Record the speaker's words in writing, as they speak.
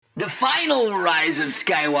The final Rise of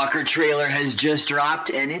Skywalker trailer has just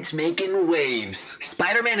dropped, and it's making waves.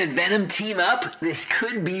 Spider-Man and Venom team up? This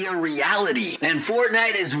could be a reality. And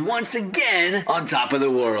Fortnite is once again on top of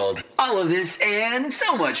the world. All of this and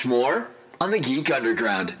so much more on the Geek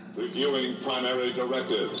Underground. Reviewing primary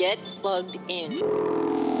directive. Get plugged in.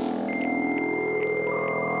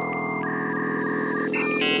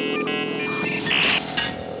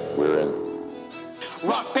 We're in.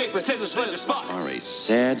 Rock, paper, scissors, scissors, spot. Are a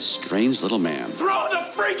sad, strange little man. Throw the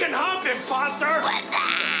freaking hump, imposter! What's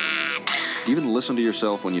that? You even listen to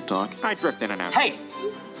yourself when you talk? I drift in and out. Hey,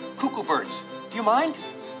 cuckoo birds, do you mind?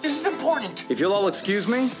 This is important. If you'll all excuse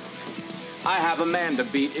me, I have a man to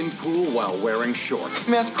beat in pool while wearing shorts.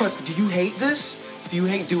 Let me ask a question. Do you hate this? Do you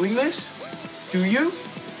hate doing this? Do you?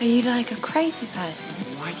 Are you like a crazy person?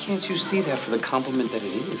 Why can't you see that for the compliment that it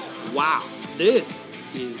is? Wow, this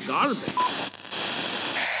is garbage.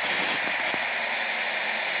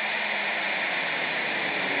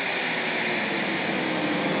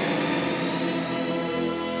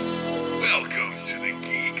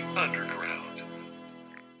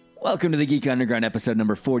 Welcome to the Geek Underground, episode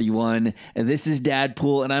number 41. And this is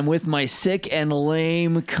Dadpool, and I'm with my sick and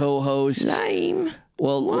lame co-host. Lame?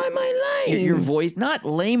 Well, why am I lame? Your voice, not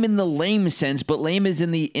lame in the lame sense, but lame is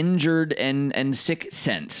in the injured and sick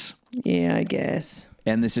sense. Yeah, I guess.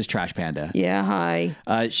 And this is Trash Panda. Yeah,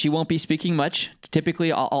 hi. She won't be speaking much.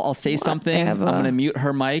 Typically, I'll say something. I'm going to mute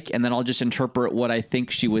her mic, and then I'll just interpret what I think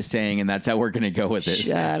she was saying, and that's how we're going to go with this.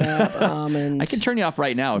 Shut up, Almond. I can turn you off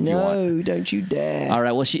right now if you want. No, don't you dare. All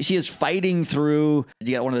right, well, she is fighting through.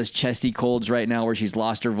 You got one of those chesty colds right now where she's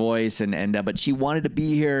lost her voice, but she wanted to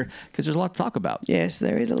be here because there's a lot to talk about. Yes,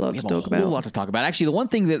 there is a lot to talk about. A lot to talk about. Actually, the one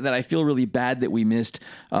thing that I feel really bad that we missed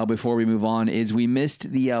before we move on is we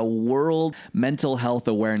missed the World Mental Health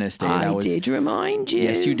Awareness Day. I did remind you.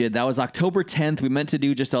 Yes, you did. That was October 10th. We meant to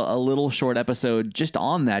do just a little short episode just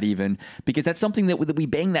on that even, because that's something that we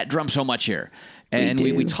bang that drum so much here. And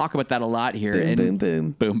we talk about that a lot here. Boom, and boom,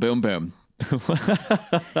 boom. Boom, boom, boom.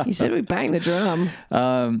 You said we bang the drum.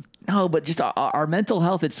 No, but just our mental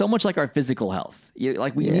health, it's so much like our physical health.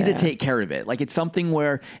 We need to take care of it. Like, it's something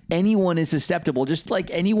where anyone is susceptible. Just like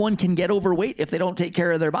anyone can get overweight if they don't take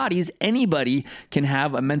care of their bodies, anybody can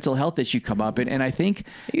have a mental health issue come up. And I think...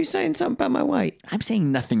 Are you saying something about my weight? I'm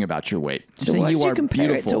saying nothing about your weight. I'm so saying why you did you are compare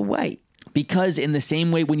beautiful. it to weight? Because in the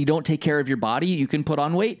same way, when you don't take care of your body, you can put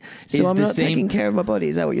on weight. So I'm not taking care of my body.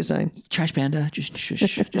 Is that what you're saying? Trash Panda, just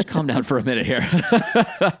shush, just calm down for a minute here.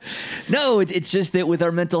 No, it's just that with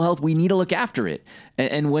our mental health, we need to look after it.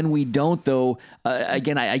 And when we don't, though,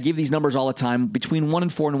 again, I give these numbers all the time. Between 1 in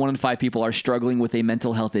 4 and 1 in 5 people are struggling with a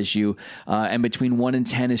mental health issue. And between 1 in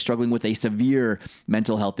 10 is struggling with a severe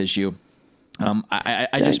mental health issue. I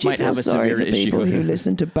just might have a severe issue. People who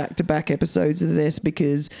listen to back-to-back episodes of this,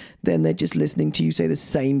 because then they're just listening to you say the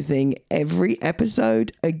same thing every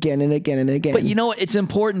episode again and again and again. But you know what? It's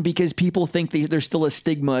important because people think there's still a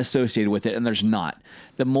stigma associated with it, and there's not.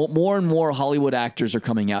 The more and more Hollywood actors are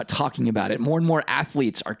coming out talking about it. More and more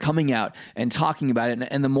athletes are coming out and talking about it.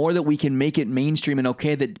 And the more that we can make it mainstream and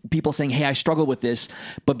okay that people saying, "Hey, I struggle with this,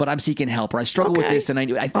 but I'm seeking help," or "I struggle with this," and I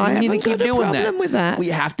need to keep doing that. With that. We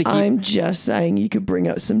have to keep. I'm just saying you could bring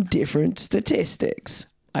up some different statistics.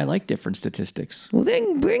 I like different statistics. Well,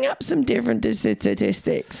 then bring up some different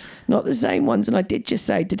statistics, not the same ones. And I did just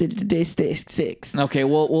say statistics. Okay,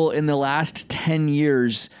 well, in the last 10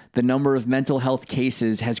 years, the number of mental health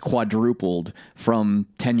cases has quadrupled from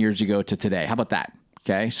 10 years ago to today. How about that?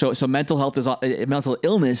 Okay, so mental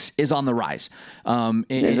illness is on the rise.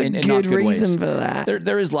 There's a good reason for that.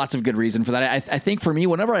 There is lots of good reason for that. I think for me,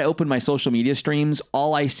 whenever I open my social media streams,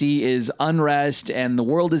 all I see is unrest and the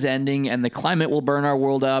world is ending and the climate will burn our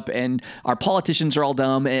world up and our politicians are all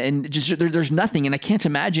dumb and just there's nothing. And I can't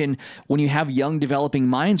imagine when you have young developing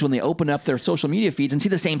minds when they open up their social media feeds and see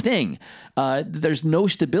the same thing. There's no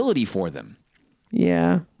stability for them.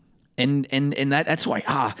 Yeah. And that's why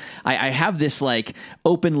I have this like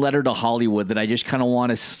open letter to Hollywood that I just kind of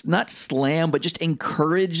want to not slam, but just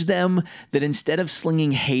encourage them that instead of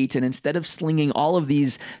slinging hate and instead of slinging all of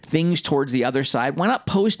these things towards the other side, why not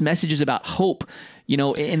post messages about hope,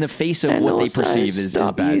 in the face of what they perceive is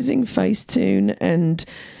bad. Stop using Facetune and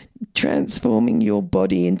transforming your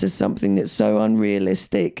body into something that's so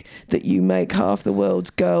unrealistic that you make half the world's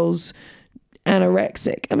girls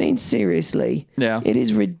anorexic. I mean, seriously. Yeah. It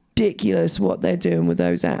is ridiculous what they're doing with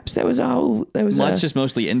those apps. That's just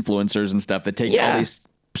mostly influencers and stuff that take all these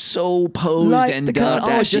so posed like and the done.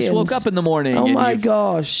 Kardashians. I just woke up in the morning. Oh my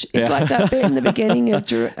gosh. It's like that bit in the beginning of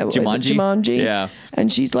Jumanji. Yeah.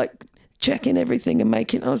 And she's like checking everything and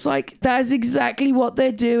making. I was like, that's exactly what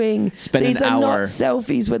they're doing. Spend These an are hour. not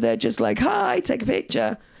selfies where they're just like, hi, take a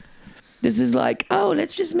picture. This is like, oh,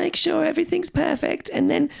 let's just make sure everything's perfect. And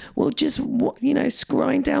then we'll just,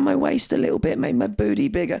 screwing down my waist a little bit, make my booty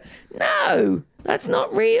bigger. No, that's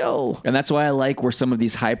not real. And that's why I like where some of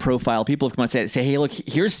these high profile people have come out and say, hey, look,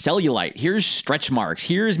 here's cellulite, here's stretch marks,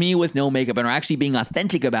 here's me with no makeup, and are actually being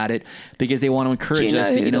authentic about it because they want to encourage Do you know us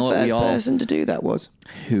who that, the what, we first all. person to do that was?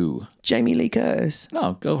 Who? Jamie Lee Curtis.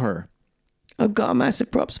 No, go her. I've got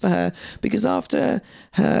massive props for her because after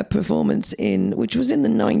her performance which was in the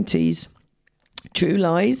 90s, True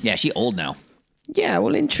Lies. Yeah, she old now. Yeah,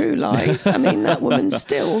 well, in True Lies, I mean, that woman's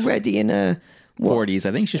still already in her 40s.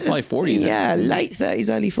 I think she's probably 40s. Yeah, late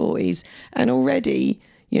 30s, early 40s. And already,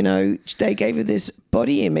 they gave her this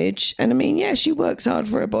body image. And I mean, yeah, she works hard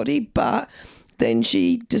for her body, but then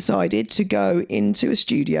she decided to go into a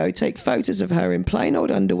studio, take photos of her in plain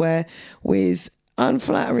old underwear with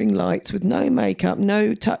unflattering lights, with no makeup,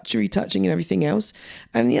 no touching and everything else.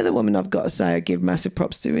 And the other woman I've got to say I give massive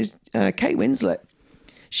props to is Kate Winslet.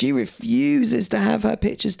 She refuses to have her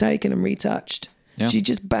pictures taken and retouched. Yeah. She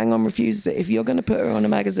just bang on refuses it. If you're going to put her on a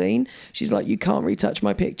magazine, she's like, you can't retouch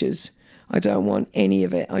my pictures. I don't want any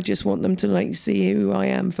of it. I just want them to see who I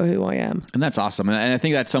am for who I am. And that's awesome. And I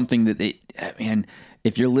think that's something that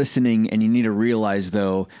if you're listening and you need to realize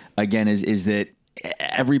though, again, is that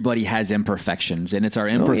everybody has imperfections, and it's our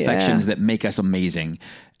imperfections that make us amazing.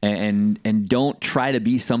 And don't try to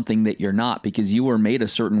be something that you're not, because you were made a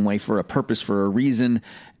certain way for a purpose, for a reason.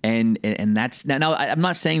 And that's now I'm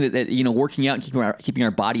not saying that working out and keeping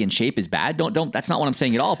our body in shape is bad. Don't that's not what I'm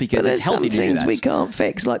saying at all, because it's healthy to do that. There's some things we can't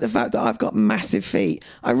fix, like the fact that I've got massive feet.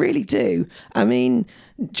 I really do. I mean,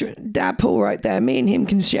 Dad Paul right there, me and him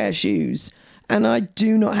can share shoes. And I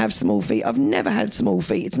do not have small feet. I've never had small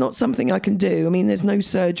feet. It's not something I can do. I mean, there's no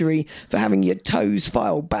surgery for having your toes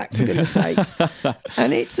filed back, for goodness sakes.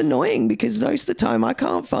 And it's annoying because most of the time I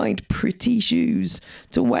can't find pretty shoes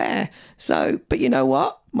to wear. So, but you know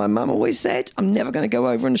what? My mum always said, I'm never going to go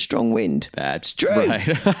over in a strong wind. That's true.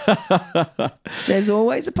 Right. There's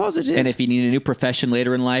always a positive. And if you need a new profession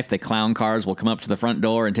later in life, the clown cars will come up to the front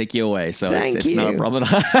door and take you away. So it's not a problem.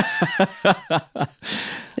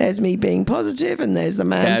 There's me being positive, and there's the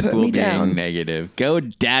man putting me down. Being negative. Go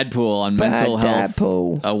Dadpool on mental health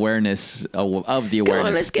awareness of the awareness. Come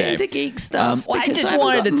on, let's get into geek stuff. Well, I just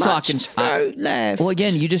wanted to talk and left. Well,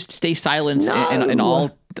 again, you just stay silent, and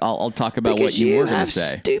I'll talk about what you were going to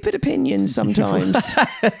say. Stupid opinions sometimes.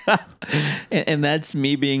 and that's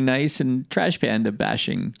me being nice and Trash Panda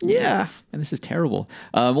bashing. Yeah. And this is terrible.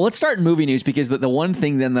 Well, let's start in movie news, because the one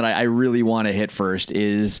thing then that I really want to hit first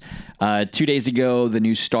is 2 days ago, the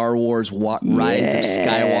new Star Wars Rise of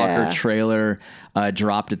Skywalker trailer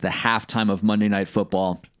dropped at the halftime of Monday Night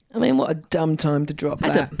Football. I mean, what a dumb time to drop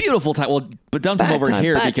that. That's a beautiful time. Well, but dumb time over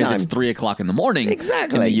here because it's 3 o'clock in the morning.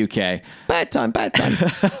 Exactly. In the UK. Bad time.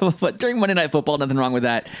 But during Monday Night Football, nothing wrong with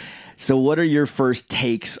that. So what are your first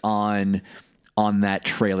takes on that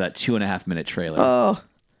trailer, that 2.5 minute trailer? Oh,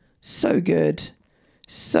 so good.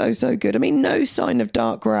 So good. I mean, no sign of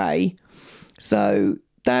dark grey. So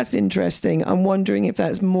that's interesting. I'm wondering if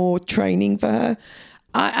that's more training for her.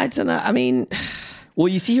 I don't know. I mean... Well,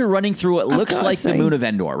 you see her running through what looks like the moon of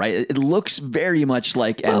Endor, right? It looks very much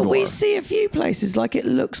like Endor. Well, we see a few places, like it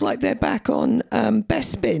looks like they're back on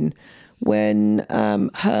Bespin when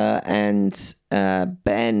her and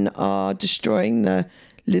Ben are destroying the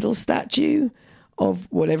little statue of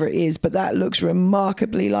whatever it is, but that looks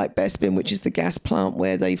remarkably like Bespin, which is the gas plant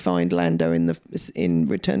where they find Lando in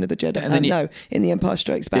Return of the Jedi. And then in The Empire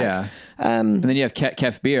Strikes Back. Yeah. And then you have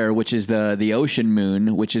Kef Bir, which is the ocean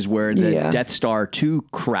moon, which is where the Death Star 2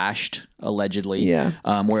 crashed allegedly. Yeah.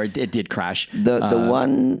 Where it did crash.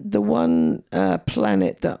 The one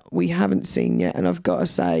planet that we haven't seen yet, and I've got to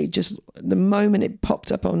say, just the moment it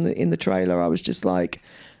popped up in the trailer, I was just like,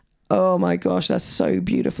 oh my gosh, that's so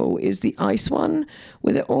beautiful, is the ice one,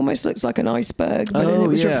 where it almost looks like an iceberg, but then it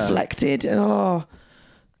was reflected, and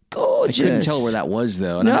gorgeous. I couldn't tell where that was,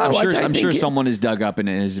 though. And no, I'm sure someone has dug up and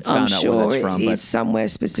has found out where that's from. It is somewhere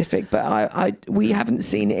specific, but we haven't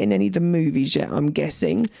seen it in any of the movies yet, I'm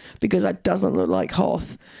guessing, because that doesn't look like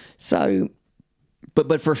Hoth. So,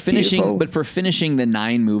 but for finishing the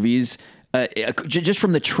 9 movies, just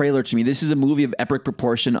from the trailer, to me, this is a movie of epic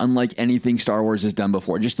proportion, unlike anything Star Wars has done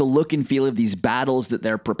before. Just the look and feel of these battles that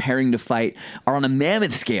they're preparing to fight are on a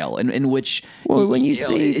mammoth scale, in which when you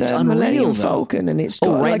see the Millennium Falcon and it's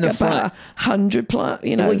got right like about 100 plus,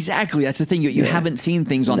 Well, exactly. That's the thing. You haven't seen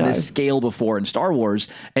things on this scale before in Star Wars,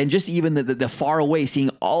 and just even the far away, seeing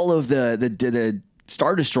all of the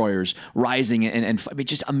Star Destroyers rising and I mean,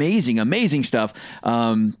 just amazing stuff.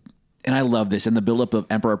 And I love this. And the buildup of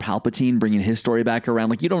Emperor Palpatine bringing his story back around.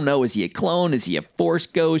 Like, you don't know, is he a clone? Is he a Force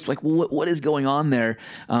ghost? Like, what is going on there?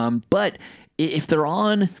 But if they're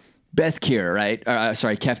on Bethkir, right?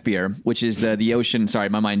 Kefbir, which is the ocean. Sorry,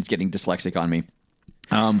 my mind's getting dyslexic on me.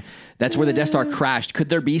 That's where the Death Star crashed. Could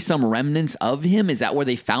there be some remnants of him? Is that where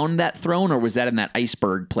they found that throne, or was that in that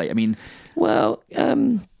iceberg plate? I mean, well,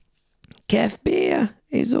 Kefbir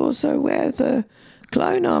is also where the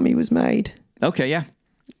clone army was made. Okay, yeah.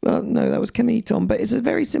 Well, no, that was Kemiton, but it's a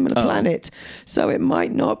very similar planet. So it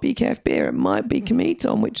might not be Kefbir. It might be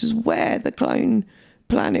Kemiton, which is where the clone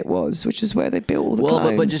planet was, which is where they built all the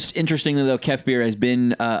clones. But just interestingly, though, Kefbir has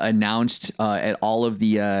been announced at all of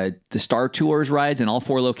the Star Tours rides in all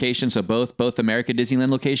 4 locations. So both America Disneyland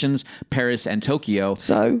locations, Paris and Tokyo.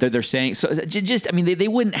 So they're saying, so just, I mean, they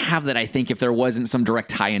wouldn't have that, I think, if there wasn't some direct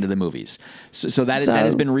tie into the movies. So that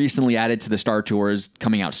has been recently added to the Star Tours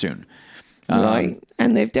coming out soon. Right,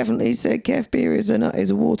 and they've definitely said Kefbir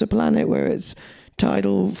is a water planet where its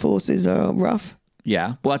tidal forces are rough.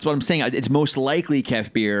 Yeah, well, that's what I'm saying. It's most likely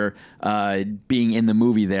Kefbir being in the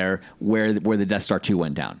movie there where the Death Star 2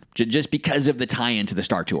 went down, just because of the tie-in to the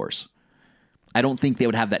Star Tours. I don't think they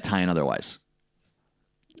would have that tie-in otherwise.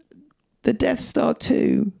 The Death Star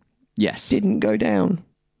 2 didn't go down.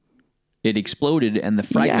 It exploded, and the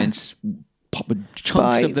fragments,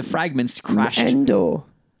 chunks of the fragments crashed. Endor.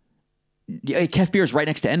 Yeah, Kefbir is right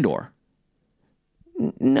next to Endor.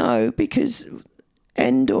 No, because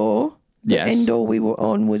Endor... The Endor we were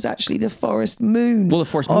on was actually the forest moon. Well, the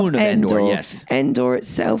forest moon of Endor, yes. Endor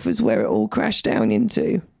itself is where it all crashed down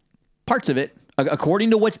into. Parts of it,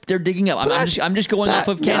 according to what they're digging up. I'm just going off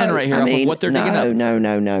of canon right here, off of what they're digging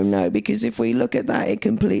up. No. Because if we look at that, it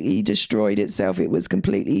completely destroyed itself. It was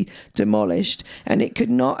completely demolished, and it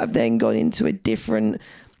could not have then gone into a different,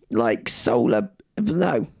 like, solar.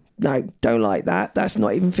 No, don't like that. That's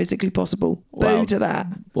not even physically possible. Boo to that.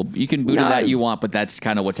 Well, you can boo to that you want, but that's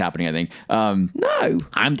kind of what's happening, I think. No.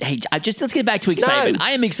 Let's get back to excitement. No.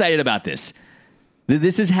 I am excited about this.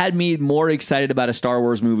 This has had me more excited about a Star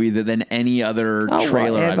Wars movie than any other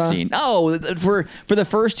trailer I've seen. Oh, for the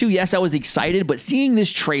first 2, yes, I was excited, but seeing this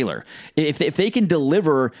trailer, if they can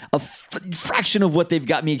deliver a fraction of what they've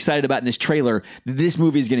got me excited about in this trailer, this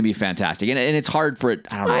movie is going to be fantastic. And it's hard for it.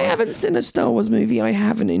 I don't know. I haven't seen a Star Wars movie I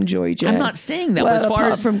haven't enjoyed yet. I'm not saying that. Well, but as far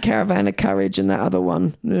apart as from Caravan of Courage and that other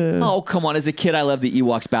one. Oh, come on. As a kid, I loved the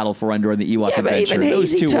Ewoks Battle for Endor and the Ewok Adventure. But even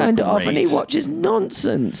he turned it off and he great. watches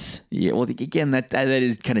nonsense. Yeah, well, again, that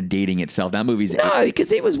is kind of dating itself. That movie's... No,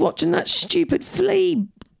 because he was watching that stupid flea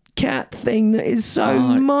cat thing that is so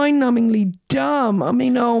mind-numbingly dumb. I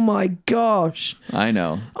mean, oh my gosh. I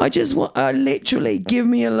know. I just want... literally, give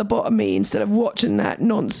me a lobotomy instead of watching that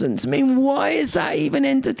nonsense. I mean, why is that even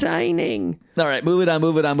entertaining? All right, moving on.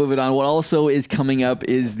 What also is coming up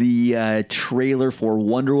is the trailer for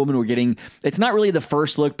Wonder Woman. We're getting... It's not really the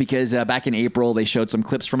first look because back in April they showed some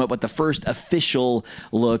clips from it, but the first official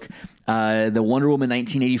look... the Wonder Woman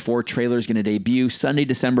 1984 trailer is going to debut Sunday,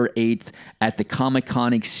 December 8th at the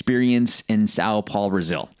Comic-Con Experience in Sao Paulo,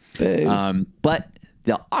 Brazil. But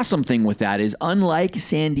the awesome thing with that is, unlike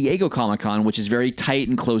San Diego Comic-Con, which is very tight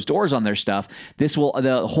and closed doors on their stuff,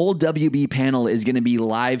 the whole WB panel is going to be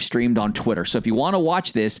live streamed on Twitter. So if you want to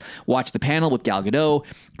watch this, watch the panel with Gal Gadot.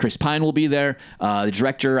 Chris Pine will be there. The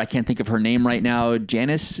director, I can't think of her name right now.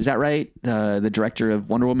 Janice, is that right? The director of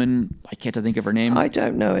Wonder Woman. I can't think of her name. I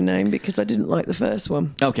don't know her name because I didn't like the first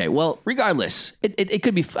one. Okay, well, regardless, it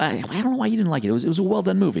could be... I don't know why you didn't like it. It was a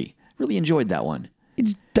well-done movie. Really enjoyed that one.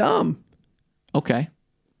 It's dumb. Okay.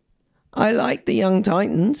 I like the Young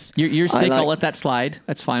Titans. You're sick. I'll let that slide.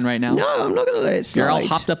 That's fine right now. No, I'm not going to let it slide. You're all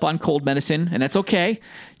hopped up on cold medicine, and that's okay.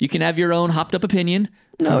 You can have your own hopped up opinion.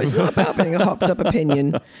 No, it's not about being a hopped up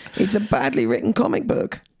opinion. It's a badly written comic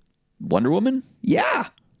book. Wonder Woman? Yeah.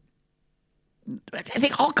 I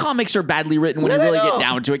think all comics are badly written when you really get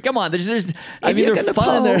down to it. Come on, there's. I mean, they're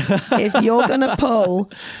fun. If you're going to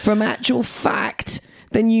pull from actual fact,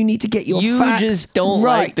 then you need to get your facts You just don't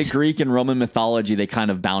right. like the Greek and Roman mythology. They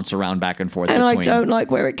kind of bounce around back and forth. And between. I don't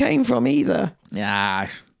like where it came from either. Yeah.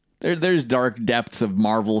 There's dark depths of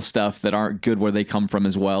Marvel stuff that aren't good where they come from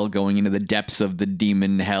as well, going into the depths of the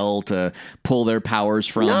demon hell to pull their powers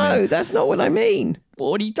from. No, that's not what I mean.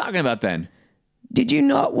 Well, what are you talking about then? Did you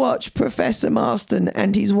not watch Professor Marston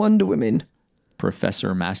and his Wonder Woman?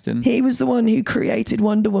 Professor Maston? He was the one who created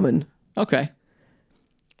Wonder Woman. Okay.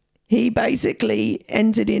 He basically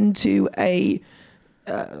entered into a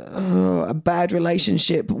bad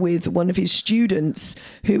relationship with one of his students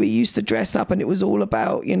who he used to dress up, and it was all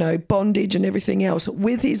about, bondage and everything else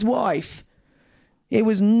with his wife. It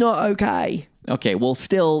was not okay. Okay, well,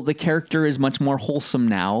 still, the character is much more wholesome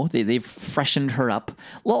now. They've freshened her up.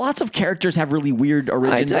 Well, lots of characters have really weird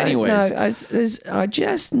origins anyways. I'm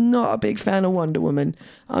just not a big fan of Wonder Woman.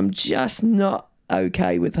 I'm just not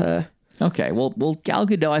okay with her. Okay, well, Gal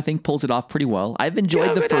Gadot, I think, pulls it off pretty well. I've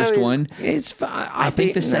enjoyed the first one. It's fun. I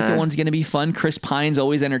think the second one's going to be fun. Chris Pine's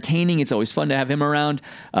always entertaining. It's always fun to have him around.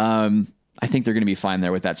 I think they're going to be fine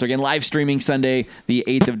there with that. So again, live streaming Sunday, the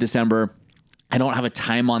 8th of December. I don't have a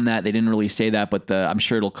time on that. They didn't really say that, but I'm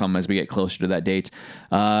sure it'll come as we get closer to that date.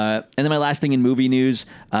 And then my last thing in movie news,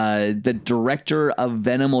 the director of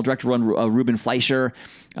Venom, Ruben Fleischer,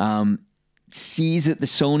 sees that the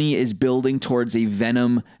Sony is building towards a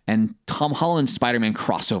Venom and Tom Holland Spider-Man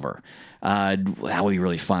crossover. That would be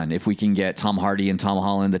really fun if we can get Tom Hardy and Tom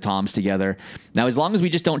Holland, the Toms, together. Now, as long as we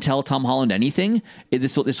just don't tell Tom Holland anything,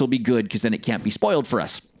 this will be good because then it can't be spoiled for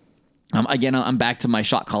us. Again, I'm back to my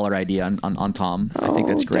shot caller idea on Tom. I think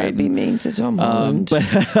that's great. Don't be mean to Tom Holland. I'm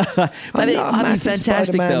not a massive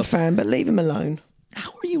Spider-Man fan, but leave him alone.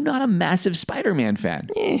 How are you not a massive Spider-Man fan?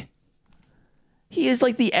 Yeah. He is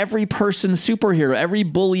like the every person superhero. Every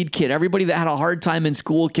bullied kid, everybody that had a hard time in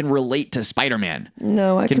school can relate to Spider-Man.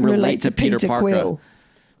 No, I can relate to Peter Quill.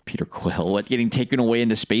 Peter Quill, what, getting taken away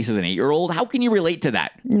into space as an 8-year-old? How can you relate to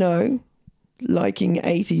that? No. Liking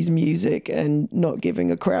 80s music and not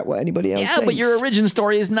giving a crap what anybody else thinks. Yeah, but your origin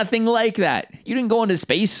story is nothing like that. You didn't go into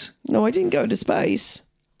space. No, I didn't go into space.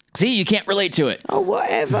 See, you can't relate to it. Oh,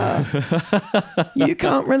 whatever. You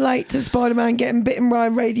can't relate to Spider-Man getting bitten by a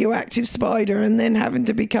radioactive spider and then having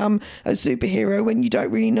to become a superhero when you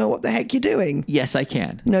don't really know what the heck you're doing. Yes, I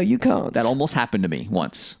can. No, you can't. That almost happened to me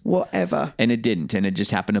once. Whatever. And it didn't, and it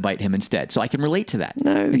just happened to bite him instead. So I can relate to that.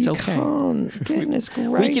 No, it's you okay. can't. Goodness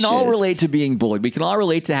gracious. We can all relate to being bullied. We can all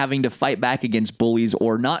relate to having to fight back against bullies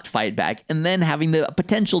or not fight back, and then having the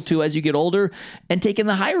potential to as you get older and taking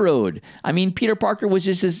the high road. I mean, Peter Parker was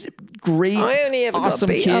just this great, I only ever awesome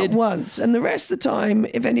got beat kid. up once, and the rest of the time,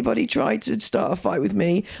 if anybody tried to start a fight with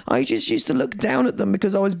me, I just used to look down at them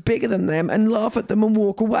because I was bigger than them and laugh at them and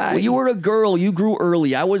walk away. Well, you were a girl. You grew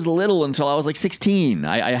early. I was little until I was like 16.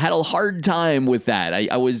 I had a hard time with that.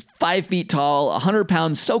 I was 5 feet tall, 100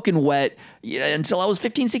 pounds, soaking wet until I was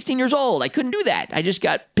 15, 16 years old. I couldn't do that. I just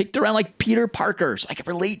got picked around like Peter Parker, so I could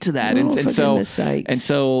relate to that. Oh, for goodness sakes. And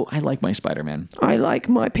so I like my Spider-Man. I like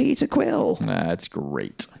my Peter Quill. That's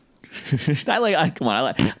great. I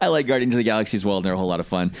like Guardians of the Galaxy as well. They're a whole lot of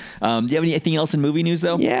fun. Do you have anything else in movie news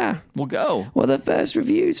though? Yeah. We'll go. Well, the first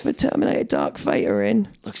reviews for Terminator Dark Fate are in.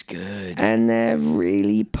 Looks good. And they're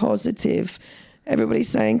really positive. Everybody's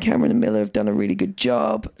saying Cameron and Miller have done a really good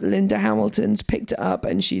job. Linda Hamilton's picked it up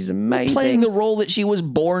and she's amazing. Playing the role that she was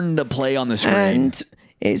born to play on the screen. And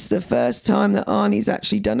it's the first time that Arnie's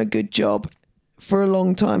actually done a good job for a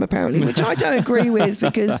long time, apparently, which I don't agree with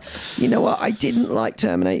because, you know what, I didn't like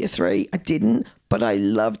Terminator 3. I didn't, but I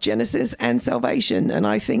love Genesis and Salvation. And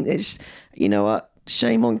I think it's, you know what,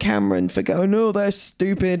 shame on Cameron for going, oh, they're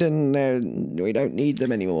stupid and we don't need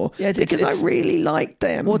them anymore. Yeah, because I really liked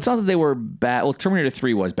them. Well, it's not that they were bad. Well, Terminator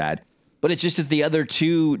 3 was bad. But it's just that the other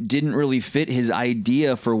two didn't really fit his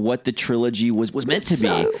idea for what the trilogy was meant to be.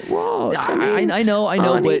 So what? I know.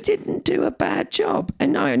 Arnie but didn't do a bad job.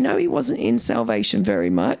 And I know he wasn't in Salvation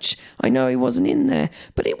very much. I know he wasn't in there.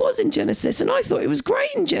 But he was in Genesis, and I thought he was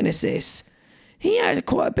great in Genesis. He had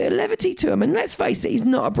quite a bit of levity to him. And let's face it, he's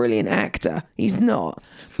not a brilliant actor. He's not.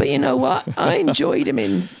 But you know what? I enjoyed him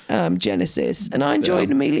in Genesis. And I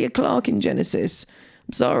enjoyed Emilia Clarke in Genesis.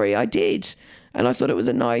 I'm sorry, I did. And I thought it was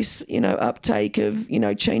a nice, uptake of,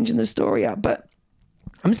 changing the story up. But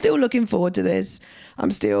I'm still looking forward to this. I'm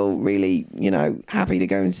still really, happy to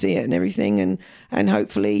go and see it and everything. And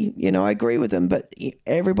hopefully, I agree with them. But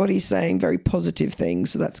everybody's saying very positive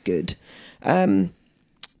things, so that's good.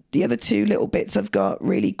 The other two little bits I've got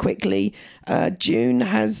really quickly. June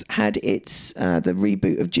has had its, the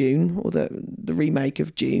reboot of June, or the remake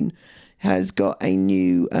of June, has got a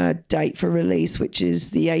new date for release, which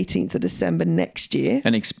is the 18th of December next year.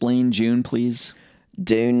 And explain June, please.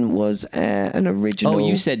 Dune was an original... Oh,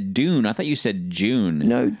 you said Dune. I thought you said June.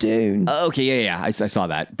 No, Dune. Oh, okay, yeah. I saw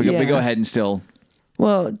that. But go ahead and still...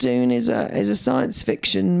 Well, Dune is a science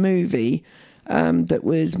fiction movie that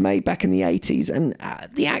was made back in the 80s, and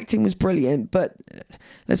the acting was brilliant, but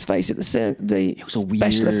let's face it, the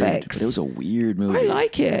special effects. It was a weird movie. I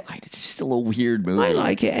like it. It's still a weird movie. I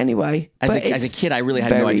like it anyway. As a kid, I really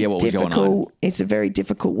had no idea what was going on. It's a very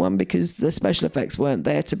difficult one because the special effects weren't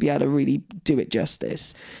there to be able to really do it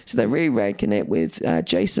justice. So they're re-ranking it with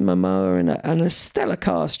Jason Momoa and a stellar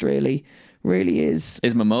cast, really is.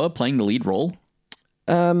 Is Momoa playing the lead role?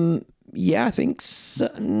 Yeah, I think so.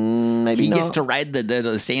 Maybe He not. gets to ride the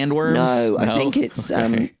sandworms? No, I think it's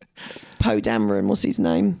Okay. Poe Dameron. What's his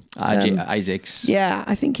name? Isaacs. Yeah,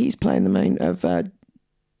 I think he's playing the main of I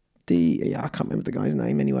can't remember the guy's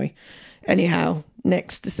name anyway. Anyhow,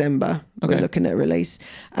 next December we're looking at release.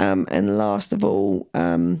 And last of all,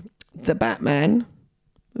 the Batman.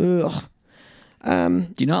 Ugh.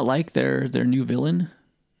 Do you not like their new villain?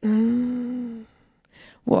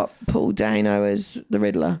 What, Paul Dano as the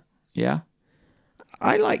Riddler? Yeah.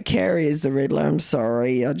 I like Carey as the Riddler. I'm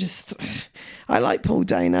sorry. I like Paul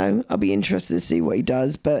Dano. I'll be interested to see what he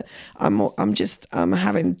does, but I'm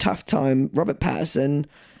having a tough time. Robert Pattinson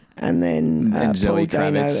and then And Zoe Paul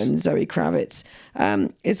Dano Kravitz. and Zoe Kravitz.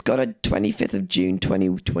 It's got a 25th of June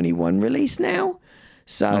 2021 release now.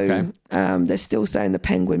 So they're still saying the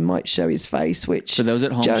Penguin might show his face, which For those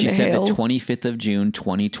at home, she Jonah said Hill- the 25th of June,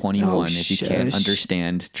 2021, Oh, if you can't shush.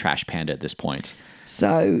 understand Trash Panda at this point.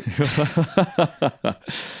 So, I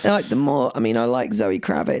like Zoe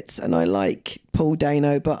Kravitz and I like Paul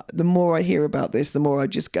Dano, but the more I hear about this, the more I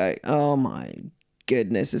just go, oh my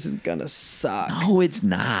goodness, this is gonna suck. No, it's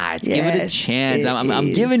not. Give it a Yes, chance. it I'm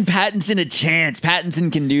is. giving Pattinson a chance.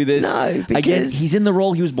 Pattinson can do this. No, Again, because he's in the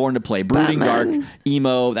role he was born to play. Brooding, Batman- dark,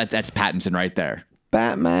 emo. That's Pattinson right there.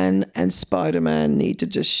 Batman and Spider-Man need to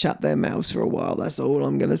just shut their mouths for a while. That's all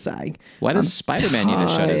I'm gonna say. Why does I'm Spider-Man need to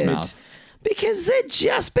shut his tired. mouth? Because they've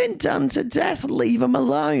just been done to death. Leave them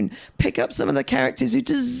alone. Pick up some of the characters who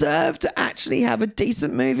deserve to actually have a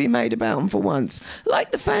decent movie made about them for once.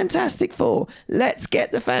 Like the Fantastic Four. Let's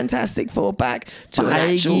get the Fantastic Four back to an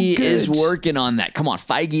actual Feige good... is working on that. Come on,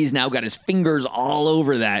 Feige's now got his fingers all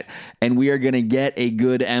over that, and we are going to get a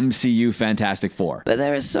good MCU Fantastic Four. But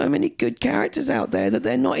there are so many good characters out there that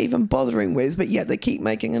they're not even bothering with, but yet they keep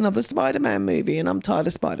making another Spider-Man movie, and I'm tired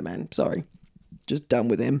of Spider-Man. Sorry. Just done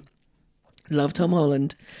with him. Love Tom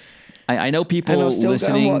Holland. I know people And I'll still go and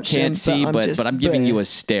listening watch him, can't see, but but I'm giving you bleh. a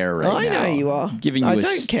stare right I now. know you are. I'm giving you I a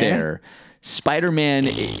don't care. stare. Spider-Man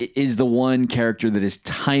is the one character that is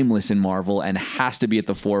timeless in Marvel and has to be at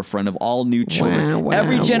the forefront of all new children. Wow,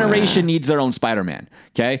 Every wow, generation wow. needs their own Spider-Man,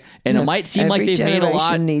 okay? And it might seem like Every they've made a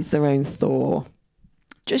lot. generation needs their own Thor.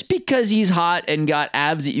 Just because he's hot and got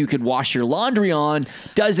abs that you could wash your laundry on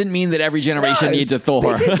doesn't mean that every generation No, needs a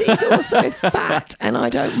Thor. Because he's also fat, and I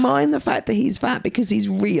don't mind the fact that he's fat because he's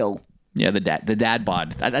real. Yeah, the dad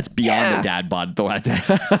bod. That's beyond Yeah. the dad bod, Thor.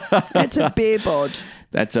 It's a beer bod.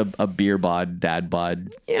 That's a beer bod, dad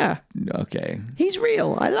bod. Yeah, Okay. he's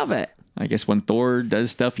real. I love it. I guess when Thor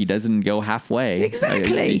does stuff, he doesn't go halfway.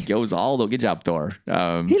 Exactly. He goes all the good job, Thor.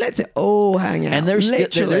 He lets it all hang out. And they're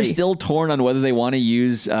literally. still torn on whether they want to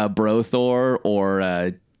use Bro Thor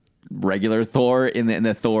or regular Thor in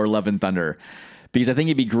the Thor Love and Thunder. Because I think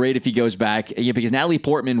it'd be great if he goes back. Yeah, because Natalie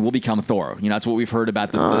Portman will become Thor. You know, that's what we've heard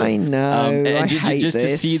about. I know. I just hate to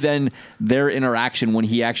this. see then their interaction when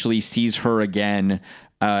he actually sees her again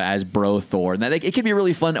as Bro Thor. And that, it could be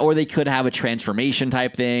really fun. Or they could have a transformation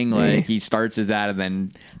type thing. Like he starts as that and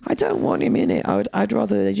then... I don't want him in it. I'd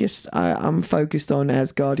rather they just. I'm focused on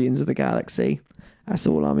as Guardians of the Galaxy. That's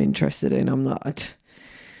all I'm interested in. I'm not.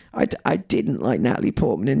 I didn't like Natalie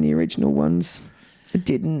Portman in the original ones. I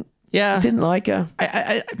didn't. Yeah. I didn't like her.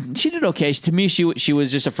 She did okay. To me, she was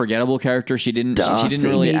just a forgettable character. She didn't Darcy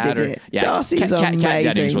really needed add her. it. Yeah, Darcy was Kat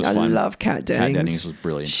Dennings amazing. was I fun. love Kat Dennings. Kat Dennings was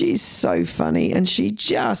brilliant. She's so funny, and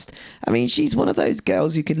she's one of those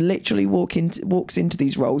girls who can literally walks into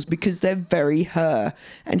these roles because they're very her,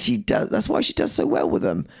 and she does. That's why she does so well with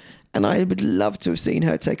them. And I would love to have seen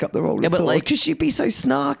her take up the role of Thor, because she'd be so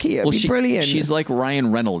snarky. It'd be brilliant. She's like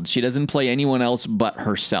Ryan Reynolds. She doesn't play anyone else but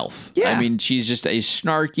herself. Yeah. I mean, she's just a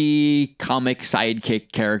snarky comic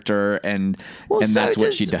sidekick character, and Well, so that's what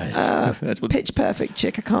does, she does. That's what. Pitch Perfect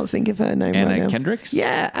chick. I can't think of her name Anna right now. Kendricks?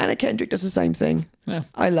 Yeah, Anna Kendrick does the same thing. Yeah.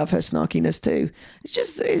 I love her snarkiness too.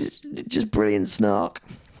 It's just brilliant snark.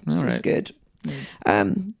 All It's right. good.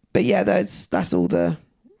 But yeah, that's all the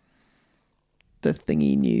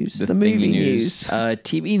thingy news. The movie news.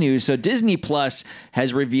 TV news. So Disney Plus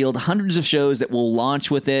has revealed hundreds of shows that will launch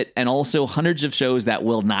with it and also hundreds of shows that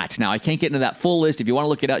will not. Now, I can't get into that full list. If you want to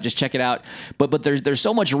look it up, just check it out. But there's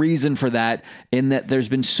so much reason for that in that there's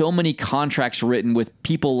been so many contracts written with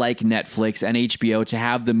people like Netflix and HBO to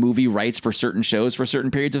have the movie rights for certain shows for certain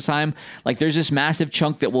periods of time. Like there's this massive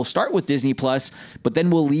chunk that will start with Disney Plus, but then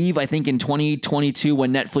will leave, I think, in 2022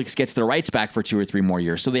 when Netflix gets their rights back for 2 or 3 more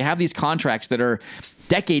years. So they have these contracts that are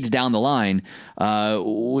decades down the line,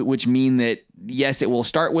 which mean that, yes, it will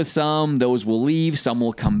start with some, those will leave, some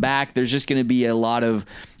will come back. There's just going to be a lot of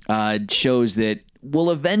shows that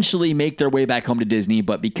will eventually make their way back home to Disney,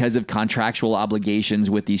 but because of contractual obligations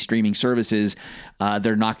with these streaming services,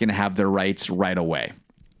 they're not going to have their rights right away.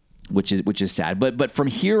 Which is sad, but from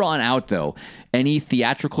here on out, though, any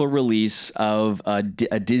theatrical release of a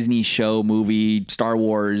Disney show, movie, Star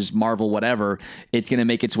Wars, Marvel, whatever, it's going to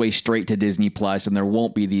make its way straight to Disney Plus, and there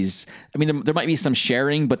won't be these. I mean, there might be some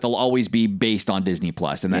sharing, but they'll always be based on Disney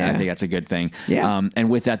Plus, and I think that's a good thing. Yeah. And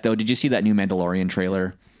with that, though, did you see that new Mandalorian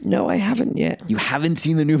trailer? No, I haven't yet. You haven't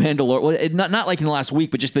seen the new Mandalorian? Well, not like in the last week,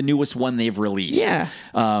 but just the newest one they've released. Yeah.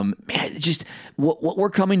 Man, just what we're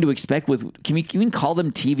coming to expect with, can we even call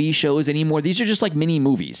them TV shows anymore? These are just like mini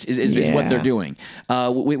movies is what they're doing.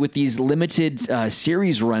 With these limited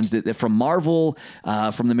series runs that from Marvel,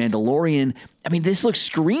 from the Mandalorian. I mean, this looks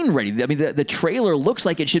screen ready. I mean, the trailer looks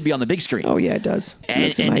like it should be on the big screen. Oh, yeah, it does.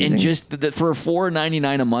 And just for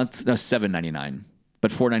 $4.99 a month, no, $7.99. But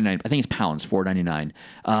 $4.99, I think it's pounds, $4.99.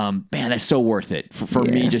 Man, that's so worth it for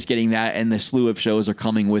me. Just getting that, and the slew of shows are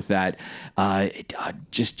coming with that.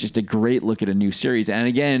 Just a great look at a new series, and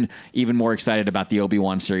again, even more excited about the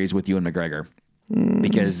Obi-Wan series with Ewan McGregor.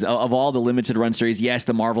 Because of all the limited run series, yes,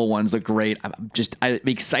 the Marvel ones look great. I'm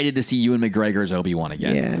excited to see Ewan McGregor's Obi-Wan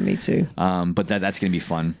again. Yeah, me too. But that's going to be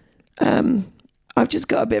fun. I've just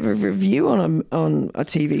got a bit of a review on a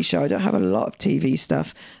TV show. I don't have a lot of TV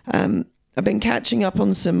stuff. I've been catching up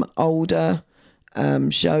on some older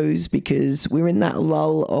shows because we're in that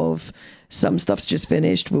lull of some stuff's just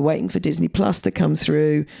finished. We're waiting for Disney Plus to come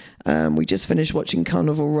through. We just finished watching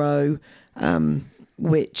Carnival Row,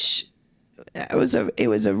 which it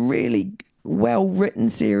was a really well written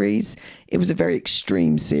series. It was a very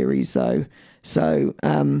extreme series though, so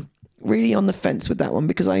really on the fence with that one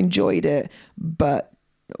because I enjoyed it, but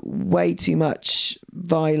way too much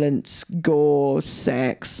violence, gore,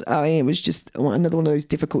 sex. I mean, it was just another one of those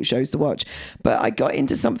difficult shows to watch. But I got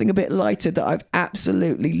into something a bit lighter that I've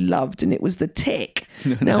absolutely loved, and it was The Tick.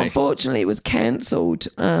 Now, unfortunately, it was cancelled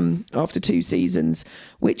after 2 seasons,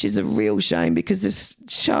 which is a real shame because this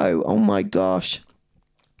show, oh my gosh,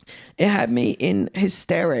 it had me in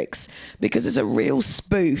hysterics because it's a real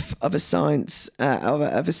spoof of a science, of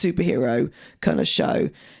a superhero kind of show.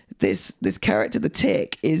 This character, the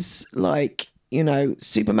Tick, is like, you know,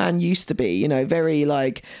 Superman used to be, you know, very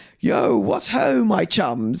like, yo, what ho, my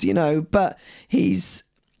chums, you know, but he's,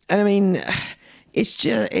 and I mean, it's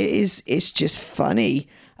just funny.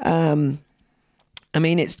 I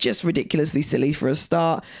mean, it's just ridiculously silly for a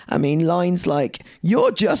start. I mean, lines like,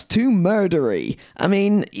 you're just too murdery. I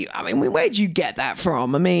mean, where'd you get that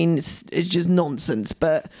from? I mean, it's just nonsense,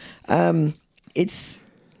 but it's,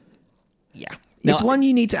 yeah. It's one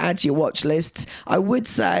you need to add to your watch lists. I would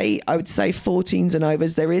say 14s and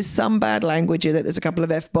overs. There is some bad language in it. There's a couple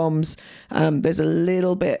of F-bombs. There's a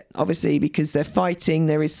little bit, obviously, because they're fighting.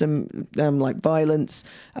 There is some like violence.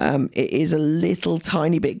 It is a little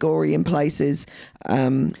tiny bit gory in places.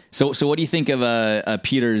 So what do you think of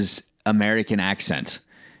Peter's American accent,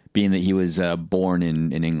 being that he was born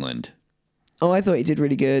in England? Oh, I thought he did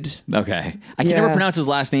really good. Okay. I can never pronounce his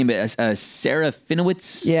last name, but Sarah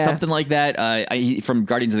Finowitz, something like that. From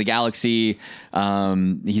Guardians of the Galaxy.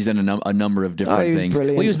 He's done a number of different things.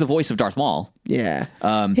 Brilliant. Well, he was the voice of Darth Maul. Yeah.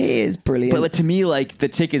 He is brilliant. But to me, like, the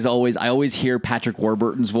Tick is always, I always hear Patrick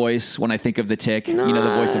Warburton's voice when I think of the Tick. No. You know,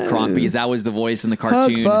 the voice of Kronk, because that was the voice in the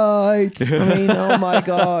cartoon. Hug fight. I mean, oh my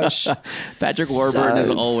gosh. Patrick Warburton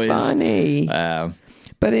is always funny.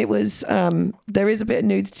 But it was, there is a bit of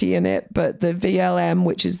nudity in it, but the VLM,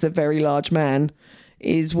 which is the very large man,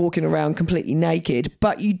 is walking around completely naked,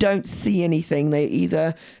 but you don't see anything. They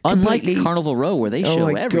either completely... Unlike Carnival Row, where they show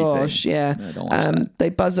everything. Oh my gosh, yeah. I don't watch that. They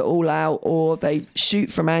buzz it all out, or they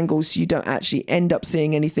shoot from angles so you don't actually end up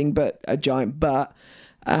seeing anything but a giant butt.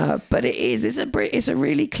 But it's a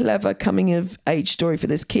really clever coming of age story for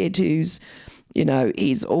this kid who's, you know,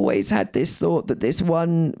 he's always had this thought that this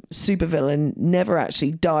one supervillain never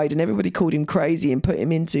actually died, and everybody called him crazy and put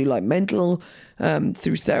him into like mental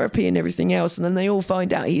through therapy and everything else. And then they all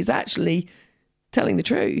find out he's actually telling the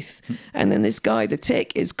truth. And then this guy, the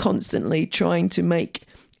Tick, is constantly trying to make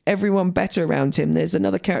everyone better around him. There's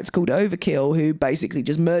another character called Overkill who basically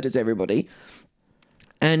just murders everybody.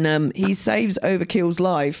 And he saves Overkill's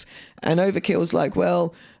life, and Overkill's like,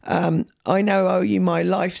 well, I now owe you my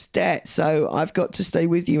life's debt, so I've got to stay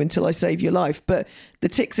with you until I save your life. But the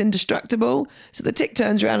Tick's indestructible, so the Tick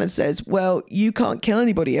turns around and says, well, you can't kill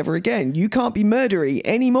anybody ever again. You can't be murdery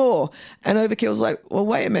anymore. And Overkill's like, well,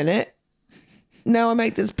 wait a minute. Now I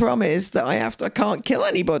made this promise that I can't kill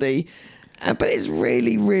anybody. But it's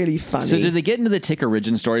really, really funny. So did they get into the Tick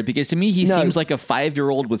origin story? Because to me, he No. seems like a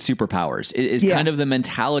 5-year-old with superpowers. It is Yeah. kind of the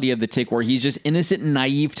mentality of the Tick where he's just innocent and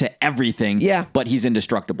naive to everything, Yeah. but he's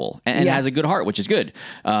indestructible and Yeah. has a good heart, which is good.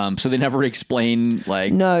 So they never explain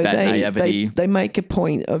like No, that naivety. they make a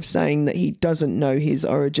point of saying that he doesn't know his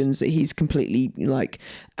origins, that he's completely like,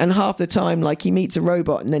 and half the time, like he meets a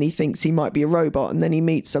robot and then he thinks he might be a robot, and then he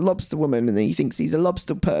meets a lobster woman and then he thinks he's a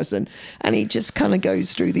lobster person, and he just kind of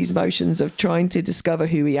goes through these motions of trying to discover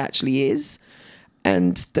who he actually is.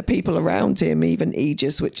 And the people around him, even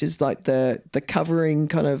Aegis, which is like the covering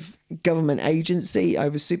kind of government agency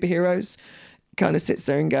over superheroes, kind of sits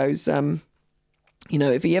there and goes, you know,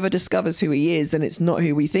 if he ever discovers who he is and it's not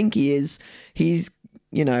who we think he is, he's,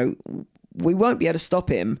 you know, we won't be able to stop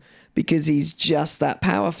him because he's just that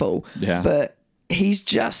powerful. Yeah. But he's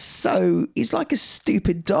like a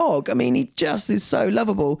stupid dog. I mean, he just is so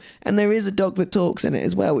lovable. And there is a dog that talks in it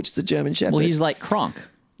as well, which is the German Shepherd. Well, he's like Kronk.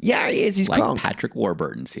 Yeah, he is. He's Like Kronk. Patrick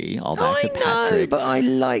Warburton, see? All back I to know, Patrick. but I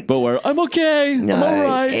liked... But where I'm okay. No, I'm all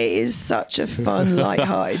right. it is such a fun,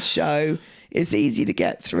 light-hearted show. It's easy to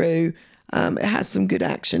get through. It has some good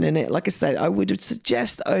action in it. Like I said, I would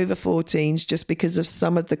suggest over 14s just because of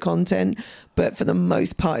some of the content, but for the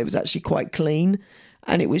most part, it was actually quite clean.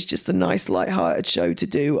 And it was just a nice, light-hearted show to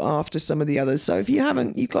do after some of the others. So if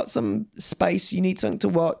you've got some space, you need something to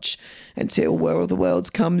watch until World of the Worlds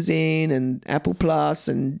comes in, and Apple Plus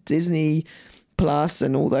and Disney Plus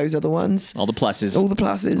and all those other ones. All the pluses. All the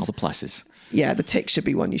pluses. All the pluses. Yeah, the Tick should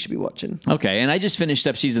be one you should be watching. Okay, and I just finished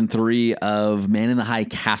up season 3 of Man in the High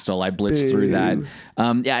Castle. I blitzed through that.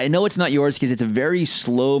 Yeah, I know it's not yours because it's a very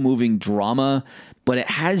slow-moving drama, but it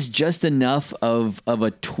has just enough of a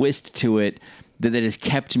twist to it that has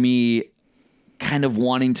kept me kind of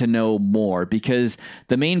wanting to know more, because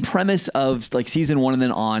the main premise of like season 1 and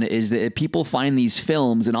then on is that people find these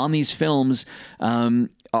films, and on these films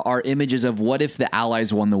are images of what if the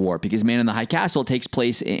Allies won the war, because Man in the High Castle takes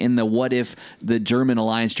place in the what if the German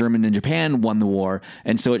alliance, German and Japan, won the war.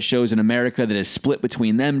 And so it shows an America that is split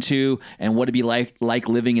between them two, and what it'd be like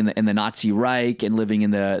living in the Nazi Reich and living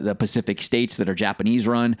in the Pacific states that are Japanese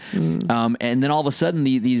run. And then all of a sudden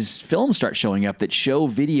these films start showing up that show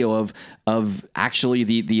video of actually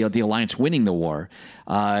the alliance winning the war.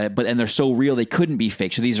 And they're so real they couldn't be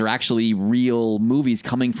fake. So these are actually real movies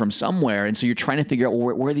coming from somewhere, and so you're trying to figure out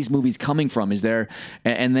where are these movies coming from? Is there?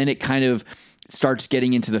 And then it kind of starts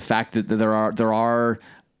getting into the fact that there are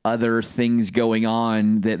other things going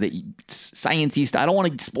on that sciencey. I don't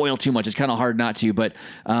want to spoil too much. It's kind of hard not to, but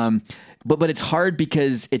it's hard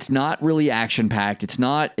because it's not really action packed. It's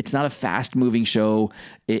not a fast moving show.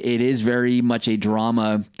 It is very much a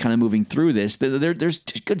drama kind of moving through this. There's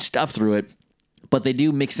good stuff through it. But they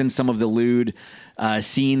do mix in some of the lewd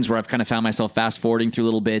scenes where I've kind of found myself fast forwarding through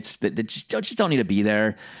little bits that just don't need to be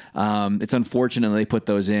there. It's unfortunate they put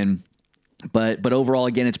those in. But overall,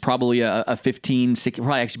 again, it's probably a 15, 16,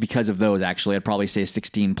 probably actually because of those, actually. I'd probably say a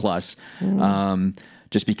 16 plus.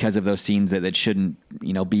 Just because of those scenes that shouldn't,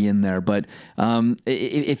 be in there. But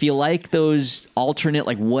if you like those alternate,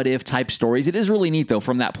 like what if type stories, it is really neat though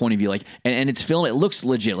from that point of view. Like, and it's filmed, it looks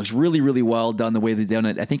legit, it looks really, really well done the way they've done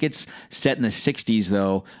it. I think it's set in the 60s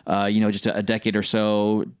though, just a decade or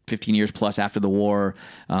so, 15 years plus after the war.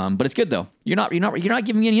 But it's good though. You're not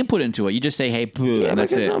giving any input into it. You just say, hey, and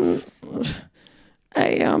that's it.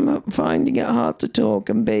 I'm finding it hard to talk,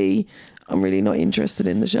 and B, I'm really not interested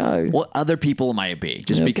in the show. Well, other people might be,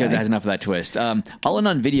 just because it has enough of that twist. I'll end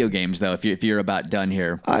on video games, though, if you're about done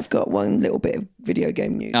here. I've got one little bit of video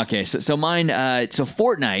game news. Okay, so mine, so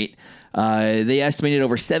Fortnite, they estimated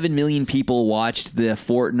over 7 million people watched the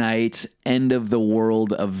Fortnite End of the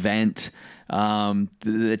World event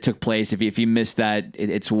that took place. If you missed that,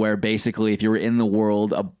 it's where basically if you were in the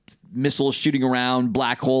world, a missiles shooting around,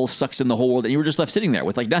 black hole sucks in the whole world, and you were just left sitting there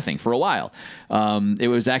with like nothing for a while. It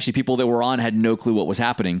was actually people that were on had no clue what was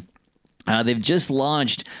happening. They've just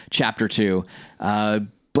launched Chapter 2.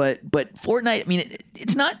 But Fortnite, I mean,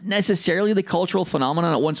 it's not necessarily the cultural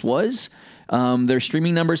phenomenon it once was. Their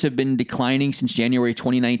streaming numbers have been declining since January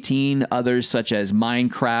 2019. Others, such as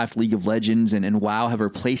Minecraft, League of Legends, and WoW, have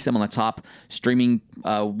replaced them on the top streaming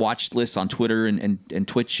watch lists on Twitter and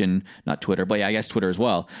Twitch, and not Twitter, but yeah, I guess Twitter as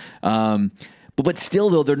well. But still,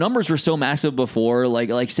 though, their numbers were so massive before,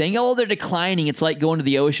 like saying, oh, they're declining. It's like going to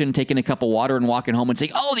the ocean, taking a cup of water, and walking home and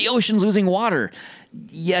saying, oh, the ocean's losing water.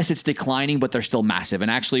 Yes, it's declining, but they're still massive. And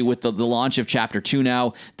actually, with the launch of Chapter 2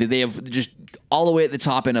 now, they have just all the way at the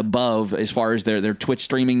top and above as far as their Twitch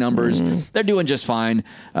streaming numbers. They're doing just fine.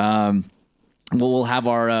 we'll have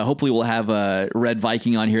our hopefully we'll have Red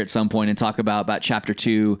Viking on here at some point and talk about chapter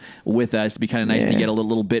 2 with us. It'd be kind of nice to get a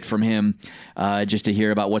little bit from him, just to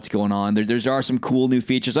hear about what's going on. There are some cool new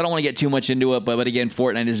features. I don't want to get too much into it, but again,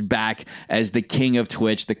 Fortnite is back as the king of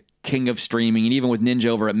Twitch, the king of streaming, and even with Ninja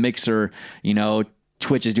over at Mixer,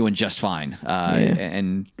 Twitch is doing just fine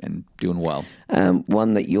and doing well.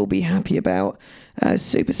 One that you'll be happy about,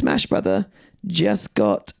 Super Smash Brother just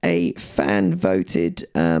got a fan voted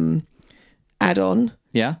add-on.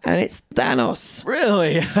 Yeah. And it's Thanos.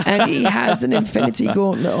 Really? And he has an Infinity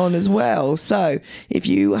Gauntlet on as well. So if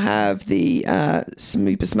you have the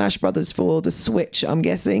Super Smash Brothers for the Switch, I'm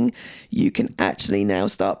guessing, you can actually now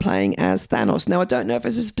start playing as Thanos. Now, I don't know if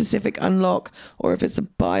it's a specific unlock or if it's a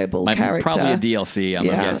buyable character. Probably a DLC, I'm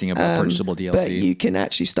guessing, a purchasable DLC. But you can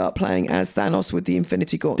actually start playing as Thanos with the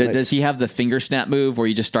Infinity Gauntlet. Does he have the finger snap move where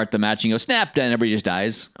you just start the match and you go, snap, and everybody just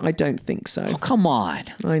dies? I don't think so. Oh, come on.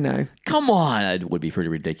 I know. Come on. It would be pretty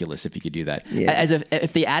ridiculous if you could do that. Yeah. As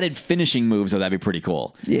if they added finishing moves, though, that'd be pretty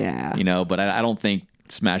cool. Yeah. But I don't think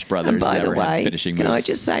Smash Brothers by ever the way, had finishing moves. Can I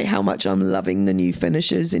just say how much I'm loving the new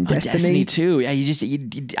finishers in Destiny? Destiny 2. Yeah,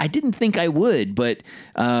 I didn't think I would, but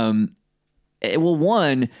one,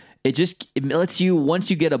 it lets you, once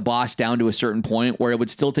you get a boss down to a certain point where it would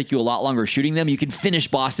still take you a lot longer shooting them, you can finish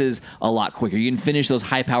bosses a lot quicker. You can finish those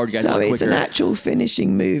high-powered guys a lot quicker. So it's an actual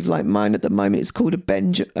finishing move like mine at the moment. It's called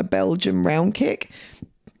a Belgian round kick.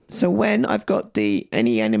 So when I've got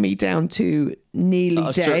any enemy down to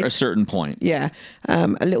nearly dead, a certain point, a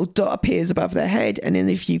little dot appears above their head, and then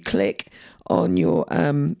if you click on your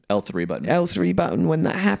L3 button when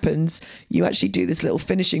that happens, you actually do this little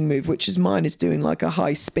finishing move, which is mine is doing like a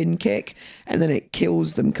high spin kick, and then it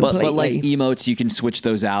kills them completely. But like emotes, you can switch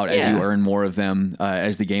those out as you earn more of them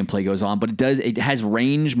as the gameplay goes on. But it has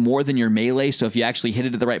range more than your melee, so if you actually hit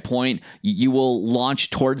it at the right point, you will launch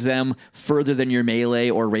towards them further than your melee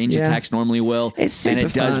or range attacks normally will. It's super and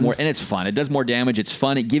it does fun. more, and it's fun. It does more damage. It's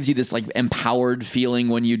fun. It gives you this like empowered feeling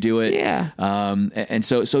when you do it. Yeah. And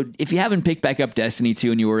so if you haven't picked back up Destiny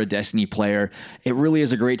 2 and you were a Destiny player, it really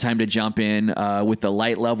is a great time to jump in with the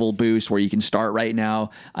light level boost where you can start right now.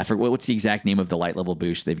 I forget what's the exact name of the light level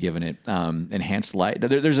boost they've given it. Enhanced light.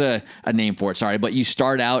 There's a name for it. Sorry, but you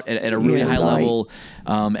start out at a really high level.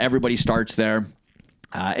 Everybody starts there.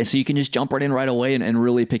 And so you can just jump right in right away and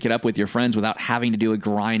really pick it up with your friends without having to do a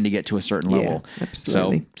grind to get to a certain level.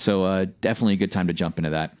 Absolutely. So definitely a good time to jump into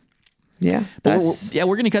that. Yeah,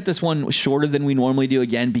 we're going to cut this one shorter than we normally do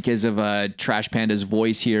again because of Trash Panda's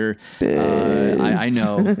voice here. I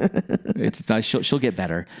know it's nice. She'll get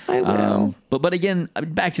better. I will. But again,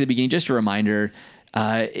 back to the beginning. Just a reminder: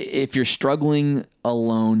 if you're struggling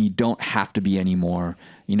alone, you don't have to be anymore.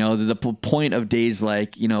 The point of days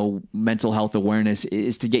like, mental health awareness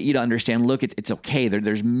is to get you to understand, look, it's okay.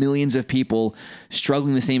 There's millions of people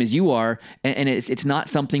struggling the same as you are. And it's not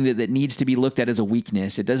something that needs to be looked at as a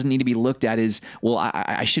weakness. It doesn't need to be looked at as, well,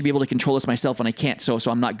 I should be able to control this myself and I can't. So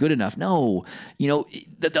I'm not good enough. No,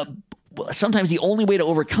 sometimes the only way to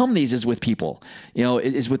overcome these is with people,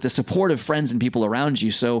 is with the support of friends and people around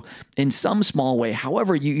you. So in some small way,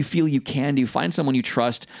 however you feel you can do, find someone you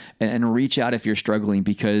trust and reach out if you're struggling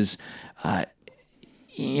because, as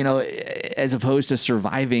opposed to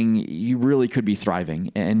surviving, you really could be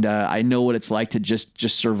thriving. And I know what it's like to just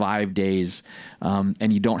survive days,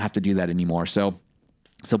 and you don't have to do that anymore. So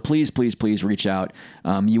please, please, please reach out.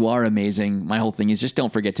 You are amazing. My whole thing is just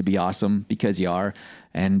don't forget to be awesome because you are.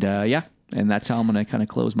 And and that's how I'm going to kind of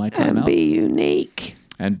close my time out. Be unique.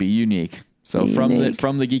 And be unique. So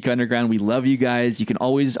from the Geek Underground, we love you guys. You can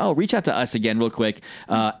always reach out to us again real quick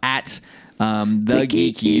at the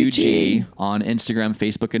Geek UG on Instagram,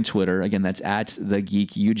 Facebook, and Twitter. Again, that's at the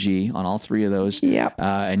Geek UG on all three of those. Yep.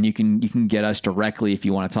 And you can get us directly if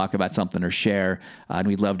you want to talk about something or share. And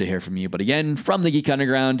we'd love to hear from you. But again, from the Geek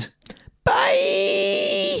Underground.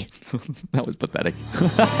 Bye. That was pathetic.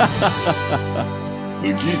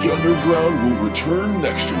 The Geek Underground will return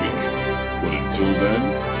next week. But until then,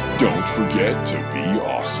 don't forget to be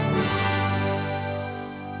awesome.